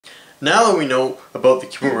Now that we know about the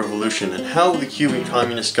Cuban Revolution and how the Cuban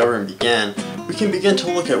Communist government began, we can begin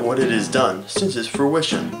to look at what it has done since its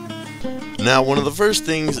fruition. Now, one of the first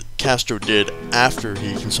things Castro did after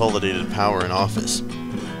he consolidated power in office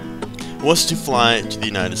was to fly to the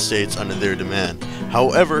United States under their demand.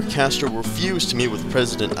 However, Castro refused to meet with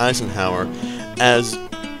President Eisenhower, as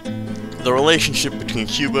the relationship between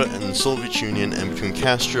Cuba and the Soviet Union and between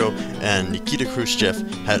Castro and Nikita Khrushchev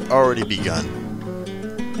had already begun.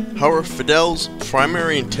 However, Fidel's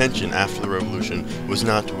primary intention after the revolution was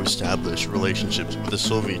not to establish relationships with the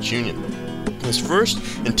Soviet Union. His first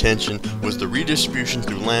intention was the redistribution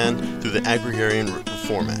through land through the Agrarian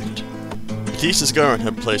Reform Act. Batista's government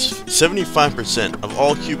had placed 75% of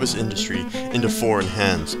all Cuba's industry into foreign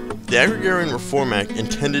hands. The Agrarian Reform Act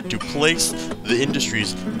intended to place the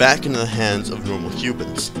industries back into the hands of normal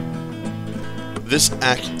Cubans. This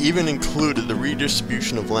act even included the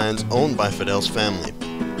redistribution of lands owned by Fidel's family.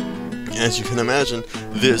 As you can imagine,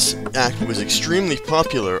 this act was extremely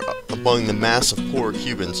popular among the mass of poor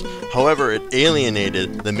Cubans. However, it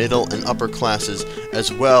alienated the middle and upper classes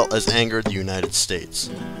as well as angered the United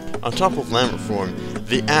States. On top of land reform,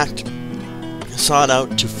 the act sought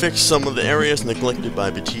out to fix some of the areas neglected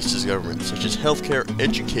by Batista's government, such as healthcare,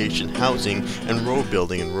 education, housing, and road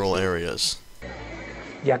building in rural areas.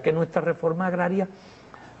 Ya que nuestra reforma agraria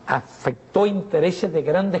afectó intereses de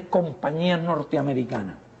grandes compañías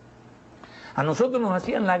norteamericanas. A nosotros nos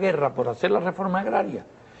hacían la guerra por hacer la reforma agraria,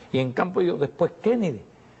 y en cambio después Kennedy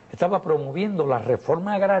estaba promoviendo la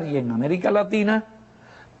reforma agraria en América Latina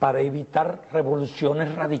para evitar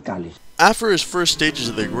revoluciones radicales. After his first stages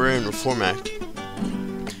of the Agrarian Reform Act,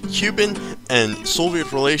 Cuban and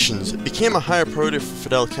Soviet relations became a higher priority for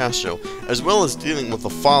Fidel Castro, as well as dealing with the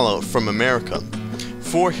fallout from America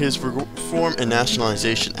for his Reform and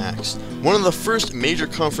Nationalization Acts. One of the first major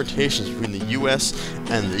confrontations between the US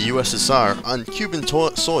and the USSR on Cuban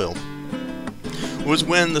soil was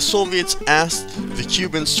when the Soviets asked the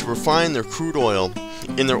Cubans to refine their crude oil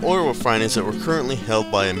in their oil refineries that were currently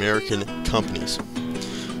held by American companies.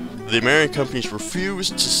 The American companies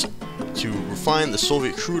refused to refine the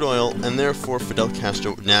Soviet crude oil, and therefore Fidel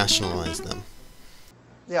Castro nationalized them.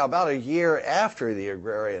 Yeah, about a year after the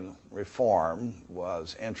agrarian reform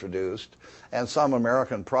was introduced, and some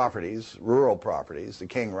American properties, rural properties, the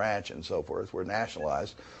King Ranch and so forth, were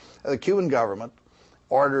nationalized, the Cuban government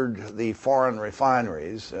ordered the foreign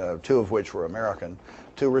refineries, two of which were American,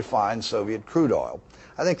 to refine Soviet crude oil.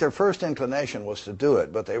 I think their first inclination was to do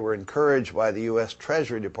it, but they were encouraged by the U.S.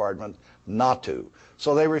 Treasury Department not to.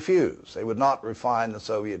 So they refused. They would not refine the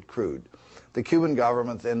Soviet crude. The Cuban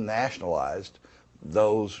government then nationalized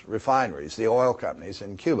those refineries, the oil companies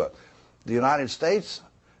in Cuba. The United States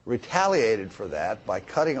retaliated for that by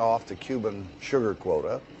cutting off the Cuban sugar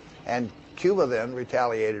quota, and Cuba then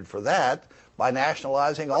retaliated for that by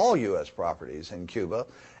nationalizing all U.S. properties in Cuba.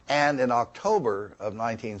 And in October of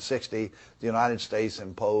 1960, the United States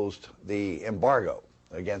imposed the embargo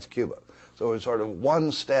against Cuba. So it was sort of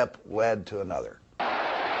one step led to another.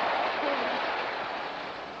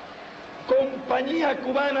 Compañía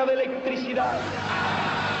Cubana de Electricidad.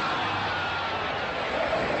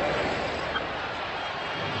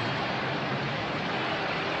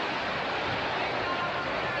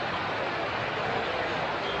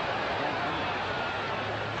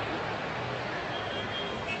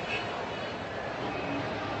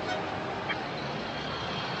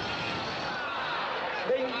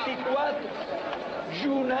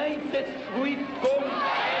 United Fruit Company.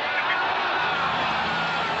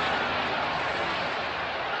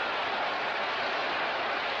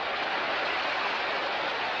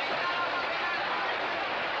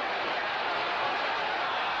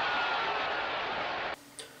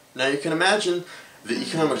 Now you can imagine the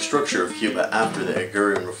economic structure of Cuba after the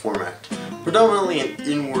Agrarian Reform Act, predominantly an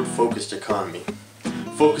inward-focused economy,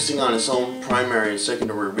 focusing on its own primary and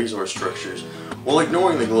secondary resource structures, while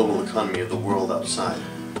ignoring the global economy of the world outside.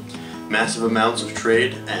 Massive amounts of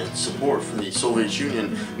trade and support from the Soviet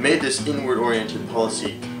Union made this inward-oriented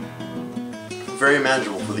policy very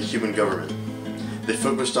manageable for the Cuban government. They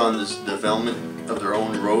focused on the development of their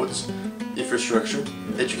own roads, infrastructure,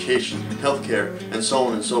 education, healthcare, and so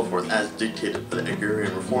on and so forth, as dictated by the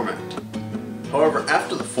Agrarian Reform Act. However,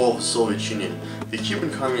 after the fall of the Soviet Union, the Cuban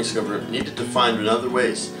Communist government needed to find other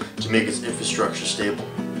ways to make its infrastructure stable.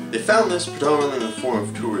 They found this predominantly in the form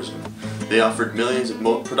of tourism. They offered millions of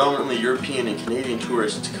predominantly European and Canadian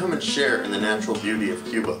tourists to come and share in the natural beauty of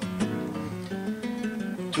Cuba.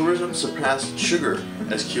 Tourism surpassed sugar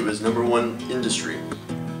as Cuba's #1 industry,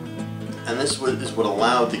 and this is what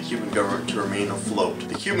allowed the Cuban government to remain afloat.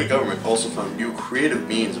 The Cuban government also found new creative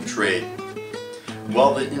means of trade.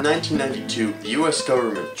 Well, in 1992, the US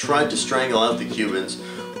government tried to strangle out the Cubans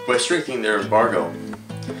by strengthening their embargo.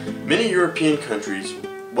 Many European countries,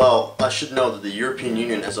 well, I should know that the European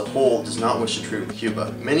Union as a whole does not wish to trade with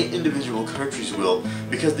Cuba. Many individual countries will,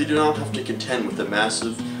 because they do not have to contend with the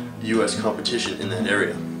massive US competition in that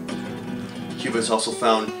area. Cuba has also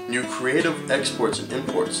found new creative exports and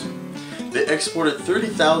imports. They exported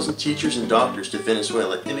 30,000 teachers and doctors to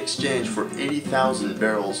Venezuela in exchange for 80,000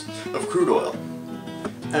 barrels of crude oil.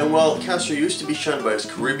 And while Castro used to be shunned by his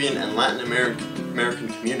Caribbean and Latin American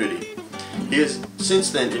community, he has since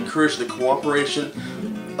then encouraged the cooperation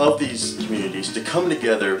of these communities to come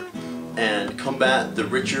together and combat the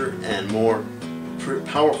richer and more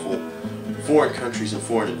powerful foreign countries and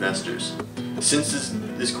foreign investors. Since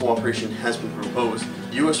this cooperation has been proposed,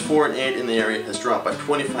 U.S. foreign aid in the area has dropped by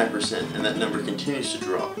 25%, and that number continues to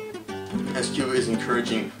drop, as Cuba is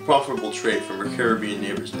encouraging profitable trade from her Caribbean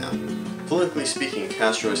neighbors now. Politically speaking,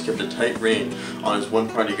 Castro has kept a tight rein on his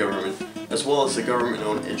one-party government, as well as the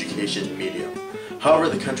government-owned education and media. However,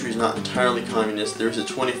 the country is not entirely communist. There is a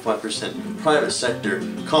 25% private sector,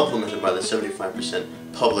 complemented by the 75%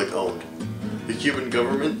 public-owned. The Cuban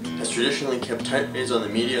government has traditionally kept tight reins on the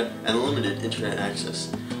media and limited internet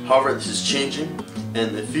access. However, this is changing, and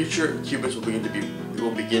in the future, Cubans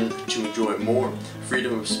will begin to enjoy more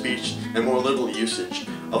freedom of speech and more liberal usage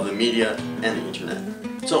of the media and the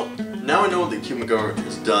internet. So, now I know what the Cuban government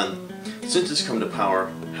has done since it's come to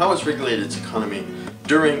power, how it's regulated its economy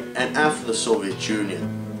during and after the Soviet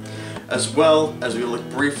Union, as well as we look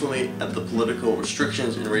briefly at the political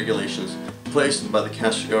restrictions and regulations placed by the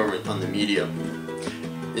Castro government on the media,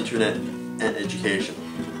 internet, and education.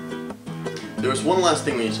 There is one last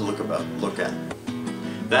thing we need to look at.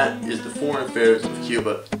 That is the foreign affairs of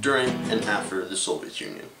Cuba during and after the Soviet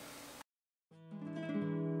Union.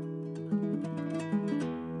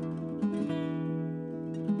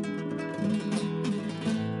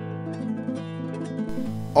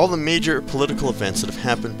 All the major political events that have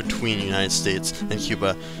happened between the United States and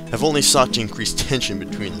Cuba have only sought to increase tension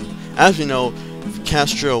between them. As we know,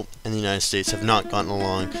 Castro and the United States have not gotten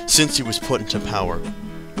along since he was put into power.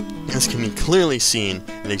 As can be clearly seen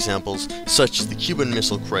in examples such as the Cuban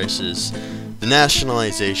Missile Crisis, the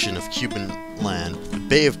nationalization of Cuban land, the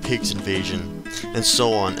Bay of Pigs invasion, and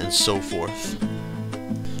so on and so forth.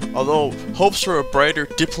 Although hopes for a brighter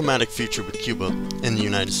diplomatic future with Cuba and the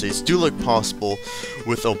United States do look possible,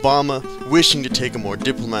 with Obama wishing to take a more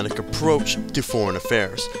diplomatic approach to foreign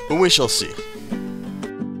affairs, but we shall see.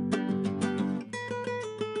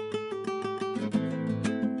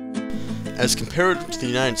 As compared to the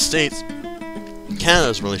United States,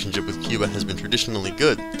 Canada's relationship with Cuba has been traditionally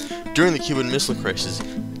good. During the Cuban Missile Crisis,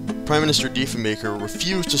 Prime Minister Diefenbaker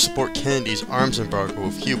refused to support Kennedy's arms embargo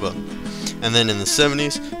of Cuba. And then in the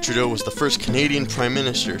 70s, Trudeau was the first Canadian Prime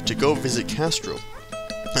Minister to go visit Castro.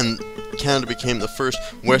 And Canada became the first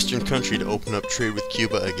Western country to open up trade with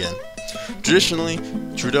Cuba again. Traditionally,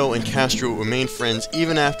 Trudeau and Castro remained friends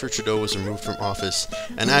even after Trudeau was removed from office.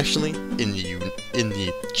 And actually, in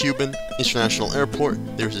the Cuban International Airport,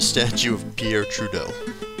 there's a statue of Pierre Trudeau.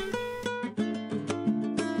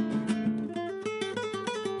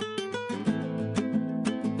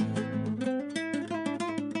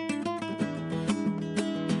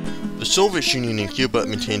 The Soviet Union and Cuba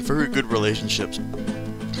maintained very good relationships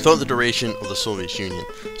throughout the duration of the Soviet Union.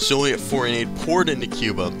 Soviet foreign aid poured into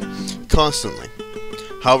Cuba constantly.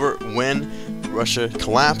 However, when Russia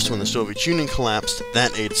collapsed, when the Soviet Union collapsed,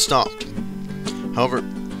 that aid stopped. However,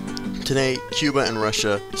 today, Cuba and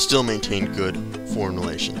Russia still maintain good foreign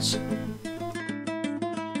relations.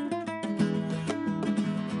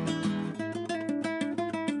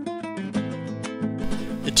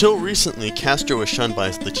 Until recently, Castro was shunned by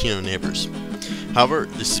his Latino neighbors. However,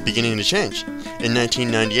 this is beginning to change. In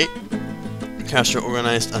 1998, Castro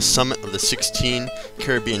organized a summit of the 16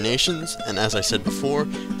 Caribbean nations, and as I said before,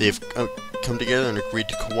 they've come together and agreed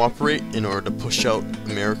to cooperate in order to push out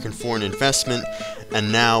American foreign investment,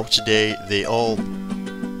 and now, today, they all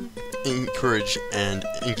encourage and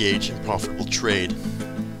engage in profitable trade.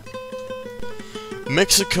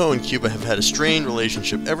 Mexico and Cuba have had a strained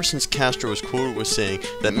relationship ever since Castro was quoted with saying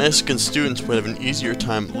that Mexican students would have an easier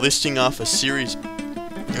time listing off a series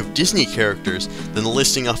of Disney characters than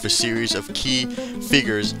listing off a series of key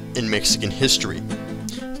figures in Mexican history.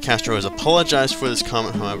 Castro has apologized for this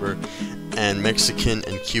comment, however, and Mexican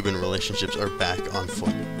and Cuban relationships are back on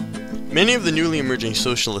foot. Many of the newly emerging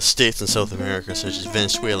socialist states in South America, such as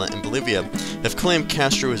Venezuela and Bolivia, have claimed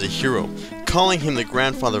Castro as a hero, calling him the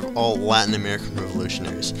grandfather of all Latin American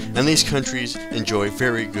revolutionaries, and these countries enjoy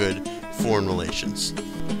very good foreign relations.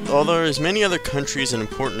 Although there is many other countries and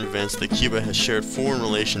important events that Cuba has shared foreign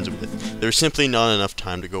relations with, there is simply not enough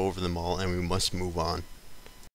time to go over them all, and we must move on.